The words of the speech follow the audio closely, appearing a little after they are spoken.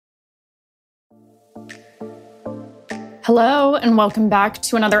Hello, and welcome back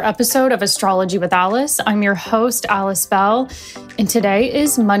to another episode of Astrology with Alice. I'm your host, Alice Bell, and today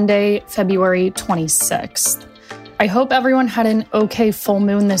is Monday, February 26th. I hope everyone had an okay full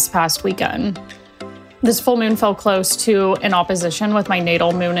moon this past weekend. This full moon fell close to an opposition with my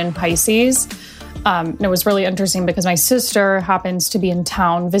natal moon in Pisces. And it was really interesting because my sister happens to be in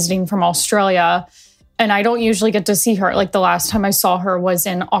town visiting from Australia, and I don't usually get to see her. Like the last time I saw her was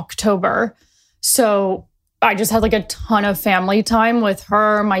in October. So I just had like a ton of family time with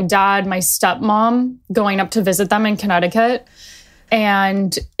her, my dad, my stepmom, going up to visit them in Connecticut.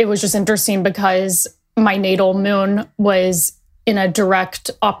 And it was just interesting because my natal moon was in a direct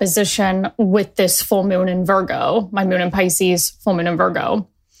opposition with this full moon in Virgo, my moon in Pisces, full moon in Virgo.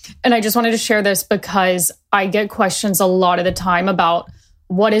 And I just wanted to share this because I get questions a lot of the time about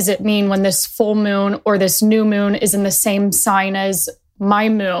what does it mean when this full moon or this new moon is in the same sign as my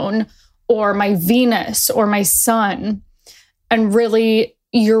moon or my Venus or my sun. And really,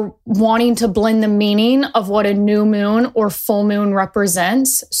 you're wanting to blend the meaning of what a new moon or full moon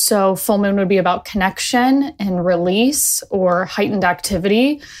represents. So full moon would be about connection and release or heightened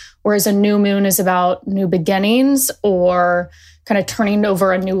activity, whereas a new moon is about new beginnings or kind of turning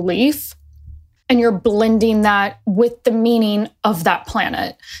over a new leaf. And you're blending that with the meaning of that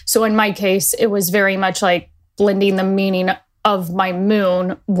planet. So in my case, it was very much like blending the meaning of my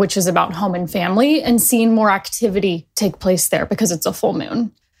moon, which is about home and family, and seeing more activity take place there because it's a full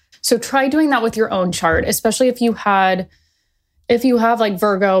moon. So try doing that with your own chart, especially if you have like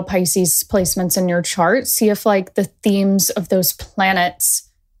Virgo, Pisces placements in your chart. See if like the themes of those planets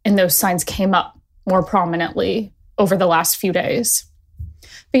in those signs came up more prominently over the last few days.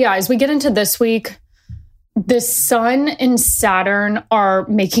 But yeah, as we get into this week, the Sun and Saturn are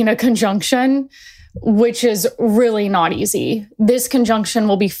making a conjunction, which is really not easy. This conjunction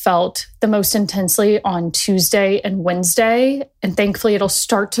will be felt the most intensely on Tuesday and Wednesday, and thankfully it'll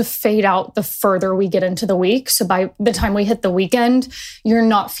start to fade out the further we get into the week. So by the time we hit the weekend, you're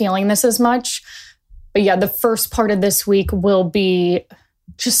not feeling this as much. But yeah, the first part of this week will be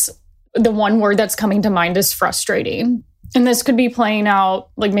just the one word that's coming to mind is frustrating. And this could be playing out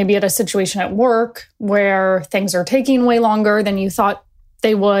like maybe at a situation at work where things are taking way longer than you thought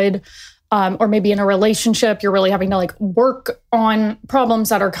they would. Or maybe in a relationship, you're really having to like work on problems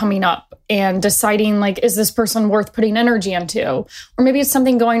that are coming up and deciding like, is this person worth putting energy into? Or maybe it's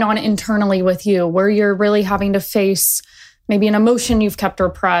something going on internally with you where you're really having to face maybe an emotion you've kept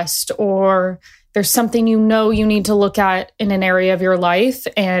repressed, or there's something you know you need to look at in an area of your life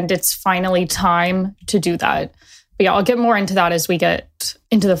and it's finally time to do that. But yeah, I'll get more into that as we get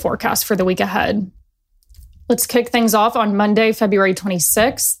into the forecast for the week ahead. Let's kick things off on Monday, February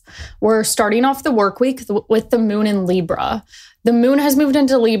 26th. We're starting off the work week with the moon in Libra. The moon has moved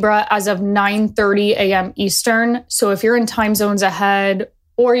into Libra as of 9:30 a.m. Eastern. So if you're in time zones ahead,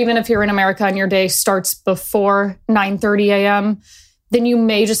 or even if you're in America and your day starts before 9:30 a.m., then you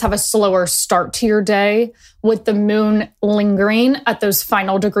may just have a slower start to your day with the moon lingering at those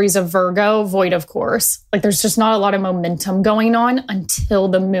final degrees of Virgo, void of course. Like there's just not a lot of momentum going on until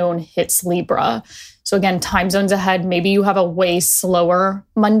the moon hits Libra. So again, time zones ahead, maybe you have a way slower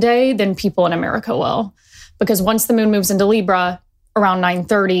Monday than people in America will. Because once the moon moves into Libra around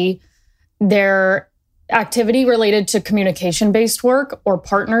 9:30, their activity related to communication-based work or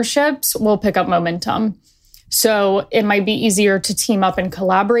partnerships will pick up momentum. So it might be easier to team up and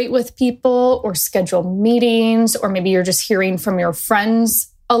collaborate with people or schedule meetings, or maybe you're just hearing from your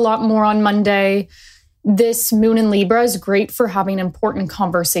friends a lot more on Monday. This moon in Libra is great for having important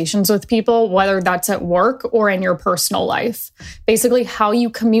conversations with people, whether that's at work or in your personal life. Basically, how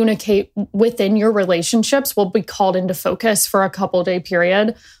you communicate within your relationships will be called into focus for a couple-day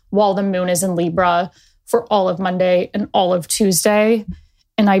period while the moon is in Libra for all of Monday and all of Tuesday.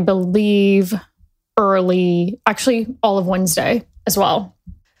 And I believe all of Wednesday as well.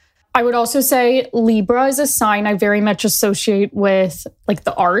 I would also say Libra is a sign I very much associate with like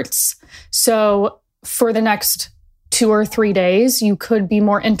the arts. So for the next 2 or 3 days, you could be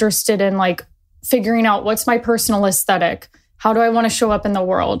more interested in like figuring out what's my personal aesthetic? How do I want to show up in the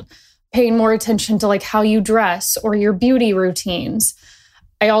world? Paying more attention to like how you dress or your beauty routines.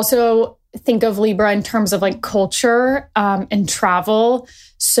 I also think of Libra in terms of like culture and travel.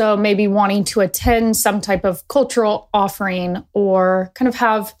 So maybe wanting to attend some type of cultural offering or kind of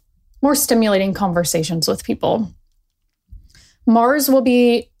have more stimulating conversations with people. Mars will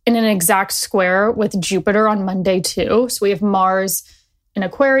be in an exact square with Jupiter on Monday too. So we have Mars in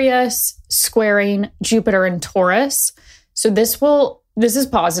Aquarius, squaring Jupiter in Taurus. So this is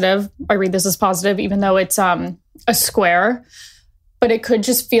positive. I read this as positive, even though it's a square, but it could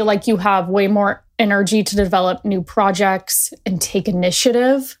just feel like you have way more energy to develop new projects and take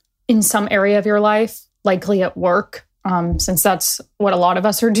initiative in some area of your life, likely at work, since that's what a lot of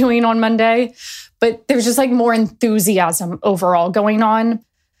us are doing on Monday. But there's just like more enthusiasm overall going on.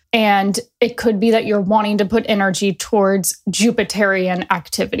 And it could be that you're wanting to put energy towards Jupiterian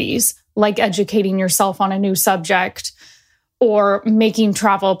activities, like educating yourself on a new subject, or making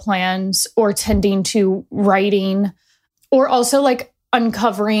travel plans, or tending to writing, or also like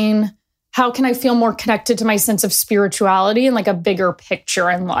uncovering how can I feel more connected to my sense of spirituality and like a bigger picture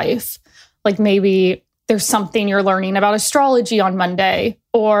in life. Like maybe there's something you're learning about astrology on Monday,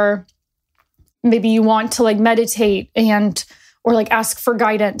 or maybe you want to like meditate or like ask for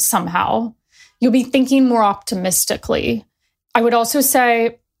guidance somehow. You'll be thinking more optimistically. I would also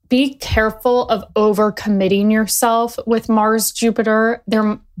say be careful of overcommitting yourself with Mars, Jupiter.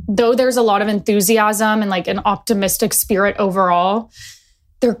 Though there's a lot of enthusiasm and like an optimistic spirit overall,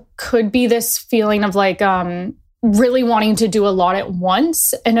 there could be this feeling of like really wanting to do a lot at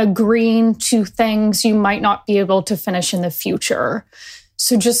once and agreeing to things you might not be able to finish in the future.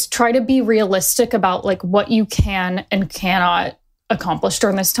 So just try to be realistic about like what you can and cannot accomplish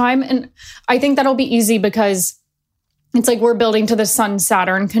during this time. And I think that'll be easy because it's like we're building to the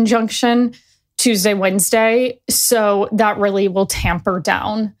Sun-Saturn conjunction Tuesday, Wednesday. So that really will tamper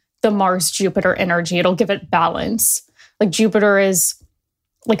down the Mars-Jupiter energy. It'll give it balance. Like Jupiter is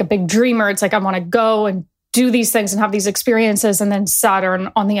like a big dreamer. It's like, I want to go and do these things and have these experiences. And then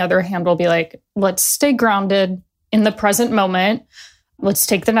Saturn, on the other hand, will be like, let's stay grounded in the present moment. Let's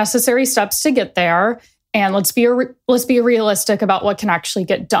take the necessary steps to get there. And let's be realistic about what can actually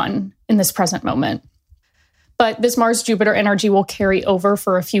get done in this present moment. But this Mars-Jupiter energy will carry over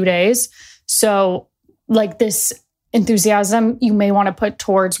for a few days. So like this enthusiasm you may want to put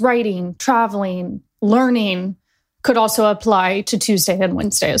towards writing, traveling, learning could also apply to Tuesday and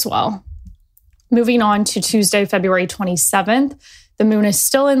Wednesday as well. Moving on to Tuesday, February 27th, the moon is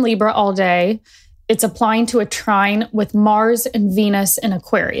still in Libra all day. It's applying to a trine with Mars and Venus in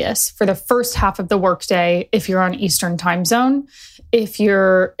Aquarius for the first half of the workday if you're on Eastern time zone. If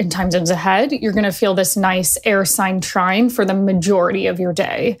you're in time zones ahead, you're going to feel this nice air sign trine for the majority of your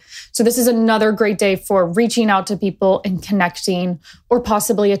day. So this is another great day for reaching out to people and connecting, or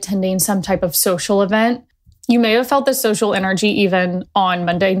possibly attending some type of social event. You may have felt the social energy even on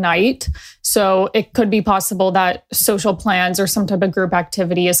Monday night. So it could be possible that social plans or some type of group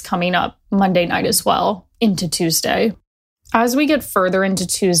activity is coming up Monday night as well into Tuesday. As we get further into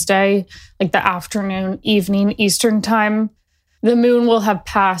Tuesday, like the afternoon, evening, Eastern time, the moon will have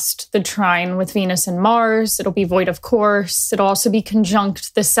passed the trine with Venus and Mars. It'll be void of course. It'll also be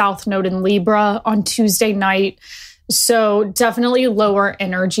conjunct the South Node in Libra on Tuesday night. So definitely lower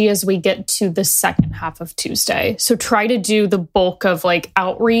energy as we get to the second half of Tuesday. So try to do the bulk of like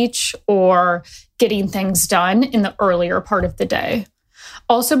outreach or getting things done in the earlier part of the day.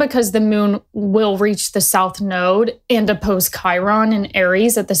 Also because the moon will reach the South Node and oppose Chiron in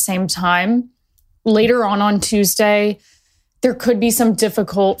Aries at the same time. Later on Tuesday, there could be some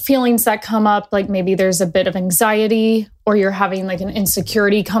difficult feelings that come up, like maybe there's a bit of anxiety or you're having like an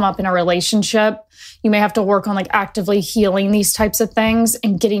insecurity come up in a relationship. You may have to work on like actively healing these types of things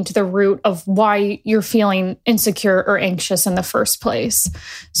and getting to the root of why you're feeling insecure or anxious in the first place.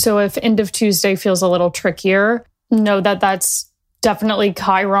 So if end of Tuesday feels a little trickier, know that that's definitely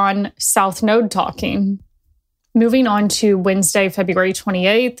Chiron South Node talking. Moving on to Wednesday, February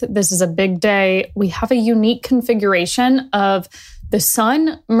 28th, this is a big day. We have a unique configuration of the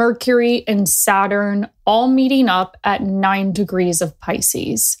Sun, Mercury, and Saturn all meeting up at 9 degrees of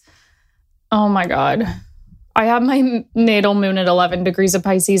Pisces. Oh my God. I have my natal moon at 11 degrees of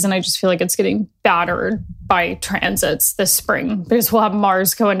Pisces, and I just feel like it's getting battered by transits this spring because we'll have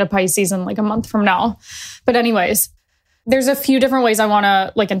Mars go into Pisces in like a month from now. But anyways, there's a few different ways I want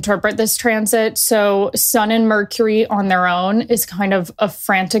to like interpret this transit. So Sun and Mercury on their own is kind of a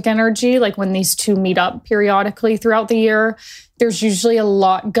frantic energy. Like when these two meet up periodically throughout the year, there's usually a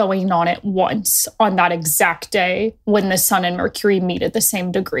lot going on at once on that exact day when the Sun and Mercury meet at the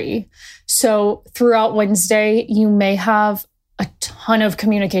same degree. So throughout Wednesday, you may have a ton of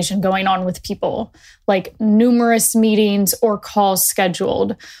communication going on with people, like numerous meetings or calls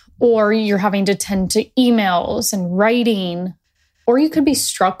scheduled, or you're having to tend to emails and writing, or you could be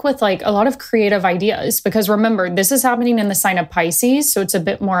struck with like a lot of creative ideas because remember, this is happening in the sign of Pisces, so it's a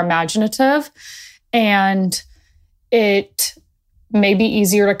bit more imaginative and it may be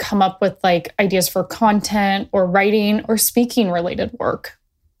easier to come up with like ideas for content or writing or speaking related work.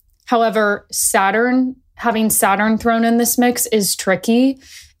 However, having Saturn thrown in this mix is tricky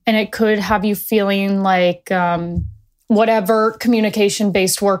and it could have you feeling like whatever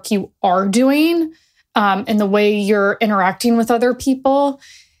communication-based work you are doing, and the way you're interacting with other people,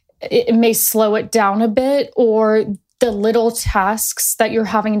 it may slow it down a bit, or the little tasks that you're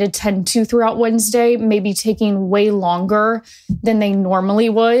having to tend to throughout Wednesday may be taking way longer than they normally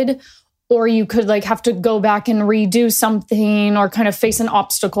would. Or you could have to go back and redo something or kind of face an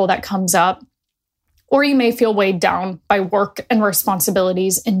obstacle that comes up. Or you may feel weighed down by work and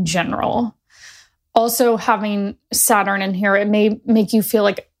responsibilities in general. Also, having Saturn in here, it may make you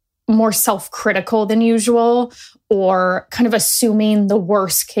feel more self-critical than usual, or kind of assuming the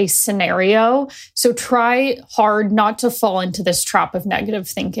worst case scenario. So try hard not to fall into this trap of negative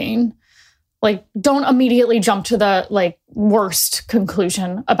thinking. Don't immediately jump to the worst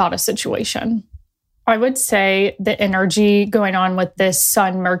conclusion about a situation. I would say the energy going on with this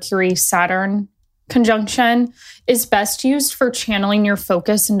Sun, Mercury, Saturn conjunction is best used for channeling your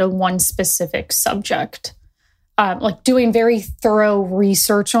focus into one specific subject. Doing very thorough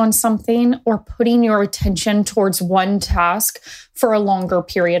research on something, or putting your attention towards one task for a longer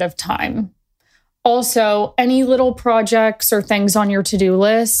period of time. Also, any little projects or things on your to-do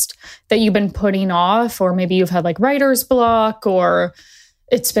list that you've been putting off, or maybe you've had writer's block, or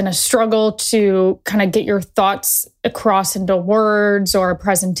it's been a struggle to kind of get your thoughts across into words or a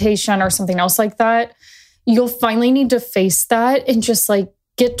presentation or something else like that, you'll finally need to face that and just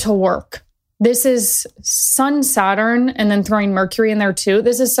get to work. This is Sun, Saturn, and then throwing Mercury in there too.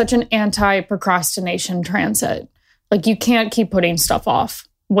 This is such an anti-procrastination transit. You can't keep putting stuff off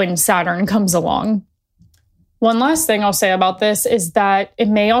when Saturn comes along. One last thing I'll say about this is that it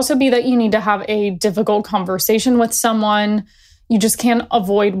may also be that you need to have a difficult conversation with someone. You just can't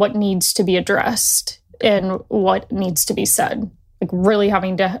avoid what needs to be addressed and what needs to be said. Really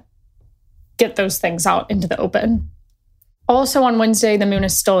having to get those things out into the open. Also on Wednesday, the moon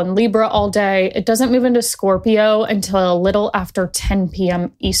is still in Libra all day. It doesn't move into Scorpio until a little after 10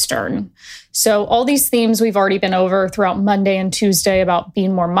 p.m. Eastern. So all these themes we've already been over throughout Monday and Tuesday about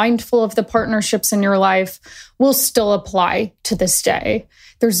being more mindful of the partnerships in your life will still apply to this day.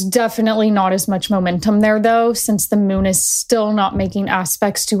 There's definitely not as much momentum there, though, since the moon is still not making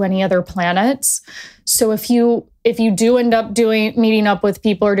aspects to any other planets. So if you do end up meeting up with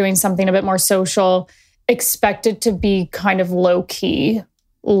people or doing something a bit more social, expect it to be kind of low-key,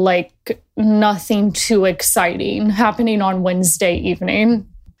 nothing too exciting happening on Wednesday evening.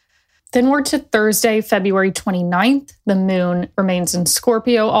 Then we're to Thursday, February 29th. The moon remains in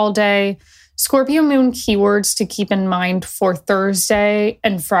Scorpio all day. Scorpio moon keywords to keep in mind for Thursday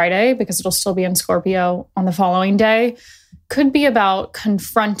and Friday, because it'll still be in Scorpio on the following day, could be about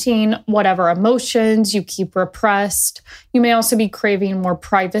confronting whatever emotions you keep repressed. You may also be craving more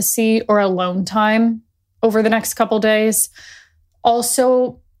privacy or alone time over the next couple days.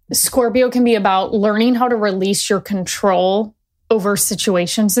 Also, Scorpio can be about learning how to release your control over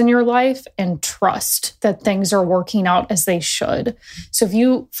situations in your life and trust that things are working out as they should. So if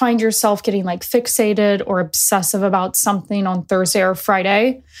you find yourself getting fixated or obsessive about something on Thursday or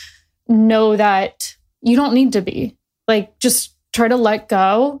Friday, know that you don't need to be. Just try to let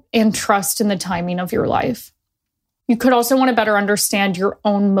go and trust in the timing of your life. You could also want to better understand your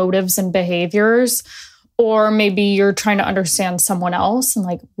own motives and behaviors, or maybe you're trying to understand someone else and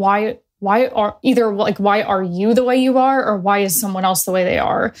why are you the way you are, or why is someone else the way they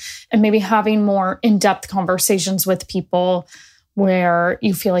are? And maybe having more in-depth conversations with people where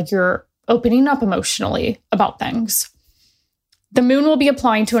you feel you're opening up emotionally about things. The moon will be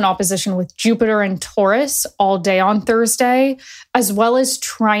applying to an opposition with Jupiter and Taurus all day on Thursday, as well as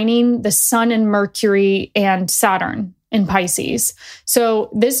trining the Sun and Mercury and Saturn in Pisces. So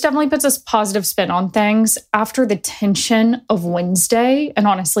this definitely puts a positive spin on things after the tension of Wednesday and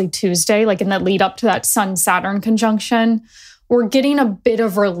honestly Tuesday, in the lead up to that Sun-Saturn conjunction. We're getting a bit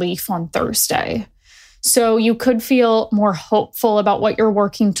of relief on Thursday. So you could feel more hopeful about what you're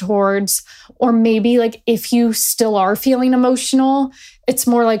working towards, or maybe if you still are feeling emotional, it's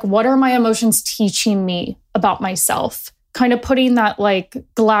more what are my emotions teaching me about myself? Kind of putting that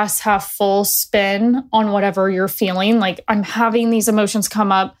glass half full spin on whatever you're feeling. I'm having these emotions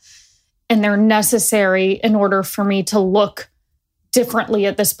come up and they're necessary in order for me to look differently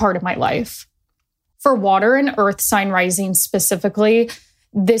at this part of my life. For water and earth sign rising specifically,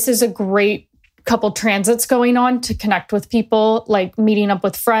 this is a great couple transits going on to connect with people, meeting up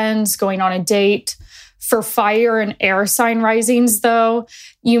with friends, going on a date. For fire and air sign risings, though,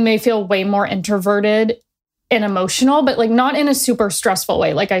 you may feel way more introverted and emotional, but not in a super stressful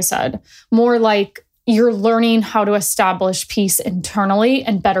way, like I said. More you're learning how to establish peace internally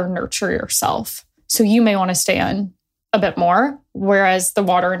and better nurture yourself. So you may want to stay in a bit more. Whereas the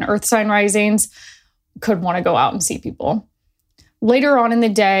water and earth sign risings, could want to go out and see people. Later on in the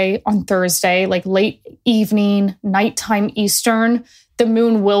day, on Thursday, like late evening, nighttime Eastern, the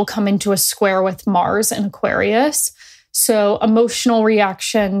moon will come into a square with Mars in Aquarius. So emotional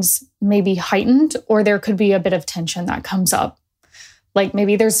reactions may be heightened, or there could be a bit of tension that comes up. Like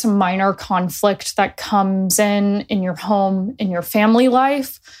maybe there's some minor conflict that comes in your home, in your family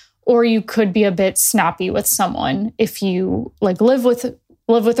life, or you could be a bit snappy with someone if you like live with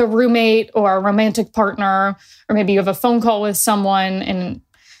a roommate or a romantic partner, or maybe you have a phone call with someone and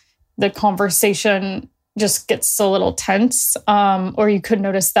the conversation just gets a little tense, or you could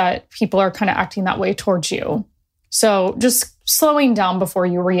notice that people are kind of acting that way towards you. So just slowing down before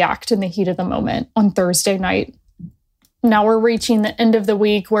you react in the heat of the moment on Thursday night. Now we're reaching the end of the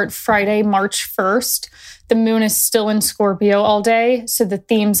week. We're at Friday, March 1st. The moon is still in Scorpio all day. So the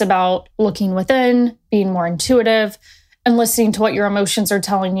themes about looking within, being more intuitive, and listening to what your emotions are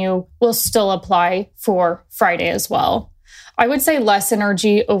telling you will still apply for Friday as well. I would say less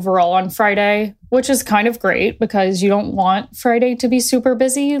energy overall on Friday, which is kind of great because you don't want Friday to be super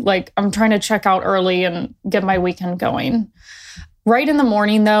busy. Like I'm trying to check out early and get my weekend going. Right in the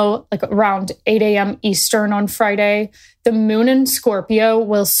morning, though, like around 8 a.m. Eastern on Friday, the moon in Scorpio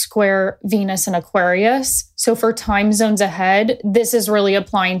will square Venus in Aquarius. So for time zones ahead, this is really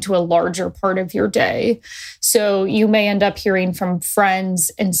applying to a larger part of your day. So you may end up hearing from friends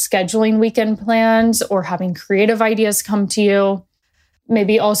and scheduling weekend plans or having creative ideas come to you.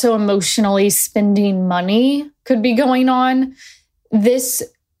 Maybe also emotionally spending money could be going on. This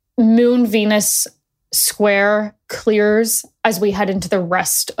moon-Venus square clears as we head into the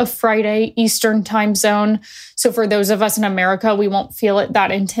rest of Friday Eastern time zone. So for those of us in America, we won't feel it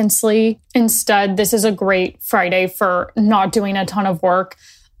that intensely. Instead, this is a great Friday for not doing a ton of work,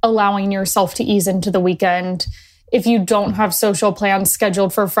 allowing yourself to ease into the weekend. If you don't have social plans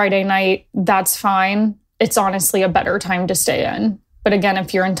scheduled for Friday night, that's fine. It's honestly a better time to stay in. But again,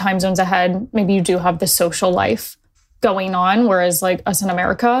 if you're in time zones ahead, maybe you do have the social life going on, whereas like us in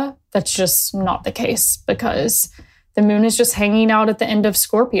America, that's just not the case because the moon is just hanging out at the end of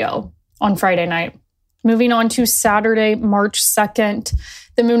Scorpio on Friday night. Moving on to Saturday, March 2nd,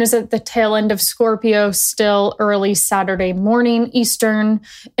 the moon is at the tail end of Scorpio, still early Saturday morning Eastern.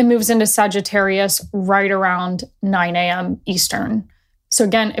 It moves into Sagittarius right around 9 a.m. Eastern. So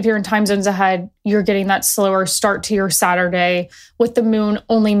again, if you're in time zones ahead, you're getting that slower start to your Saturday with the moon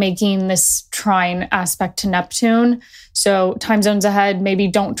only making this trine aspect to Neptune. So time zones ahead, maybe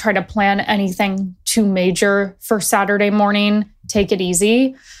don't try to plan anything too major for Saturday morning. Take it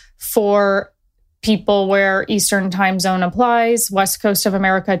easy. For people where Eastern time zone applies, West Coast of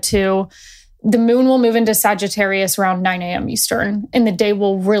America too, the moon will move into Sagittarius around 9 a.m. Eastern, and the day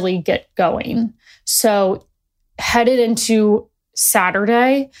will really get going. So headed into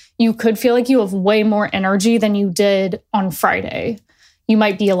Saturday, you could feel like you have way more energy than you did on Friday. You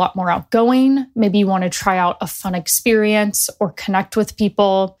might be a lot more outgoing. Maybe you want to try out a fun experience or connect with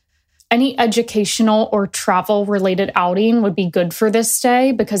people. Any educational or travel related outing would be good for this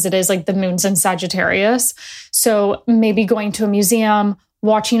day because it is like the moon's in Sagittarius. So maybe going to a museum,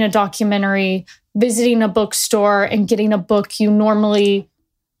 watching a documentary, visiting a bookstore and getting a book you normally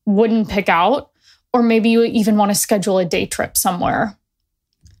wouldn't pick out. Or maybe you even want to schedule a day trip somewhere.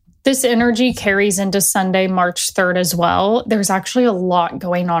 This energy carries into Sunday, March 3rd as well. There's actually a lot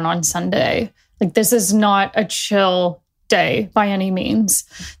going on Sunday. Like this is not a chill day by any means.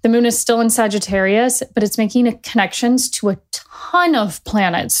 The moon is still in Sagittarius, but it's making connections to a ton of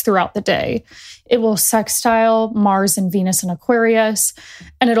planets throughout the day. It will sextile Mars and Venus in Aquarius,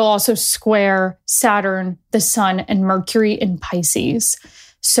 and it'll also square Saturn, the Sun, and Mercury in Pisces.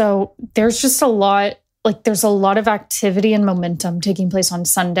 So there's just a lot of activity and momentum taking place on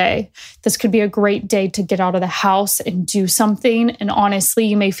Sunday. This could be a great day to get out of the house and do something. And honestly,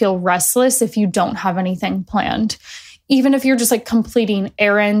 you may feel restless if you don't have anything planned. Even if you're just like completing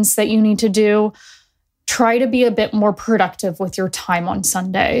errands that you need to do, try to be a bit more productive with your time on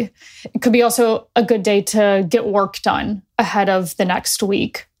Sunday. It could be also a good day to get work done ahead of the next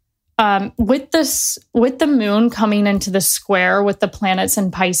week. With the moon coming into the square with the planets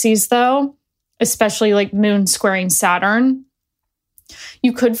in Pisces, though, especially like moon squaring Saturn,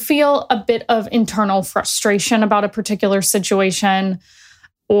 you could feel a bit of internal frustration about a particular situation,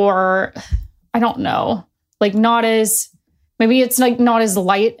 or I don't know, like maybe it's like not as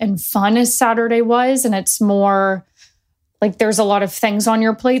light and fun as Saturday was, and it's more like there's a lot of things on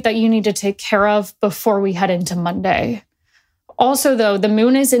your plate that you need to take care of before we head into Monday. Also, though, the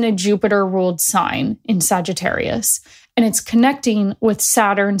moon is in a Jupiter-ruled sign in Sagittarius, and it's connecting with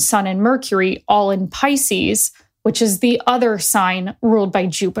Saturn, Sun, and Mercury, all in Pisces, which is the other sign ruled by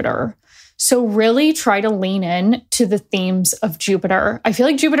Jupiter. So really try to lean in to the themes of Jupiter. I feel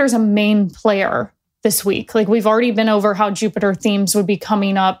like Jupiter is a main player this week. Like we've already been over how Jupiter themes would be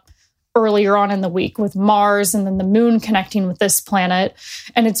coming up earlier on in the week with Mars and then the moon connecting with this planet.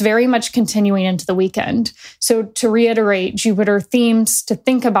 And it's very much continuing into the weekend. So to reiterate, Jupiter themes to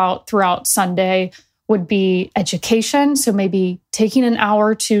think about throughout Sunday would be education. So maybe taking an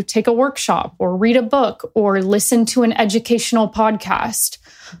hour to take a workshop or read a book or listen to an educational podcast.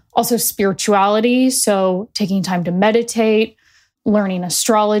 Also spirituality. So taking time to meditate, learning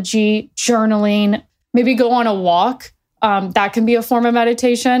astrology, journaling, maybe go on a walk. That can be a form of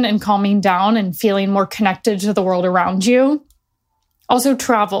meditation and calming down and feeling more connected to the world around you. Also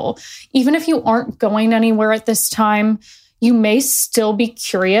travel. Even if you aren't going anywhere at this time, you may still be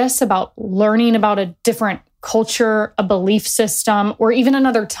curious about learning about a different culture, a belief system, or even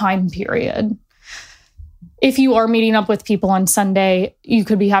another time period. If you are meeting up with people on Sunday, you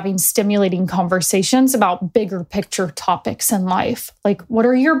could be having stimulating conversations about bigger picture topics in life. Like, what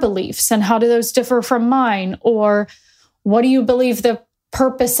are your beliefs and how do those differ from mine? Or what do you believe the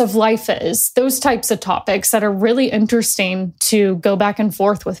purpose of life is? Those types of topics that are really interesting to go back and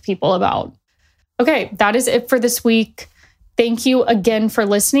forth with people about. Okay, that is it for this week. Thank you again for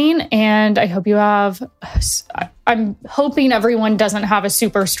listening. And I hope I'm hoping everyone doesn't have a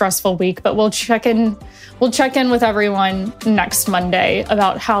super stressful week, but we'll check in with everyone next Monday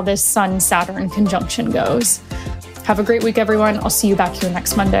about how this Sun-Saturn conjunction goes. Have a great week, everyone. I'll see you back here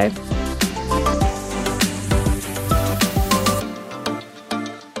next Monday.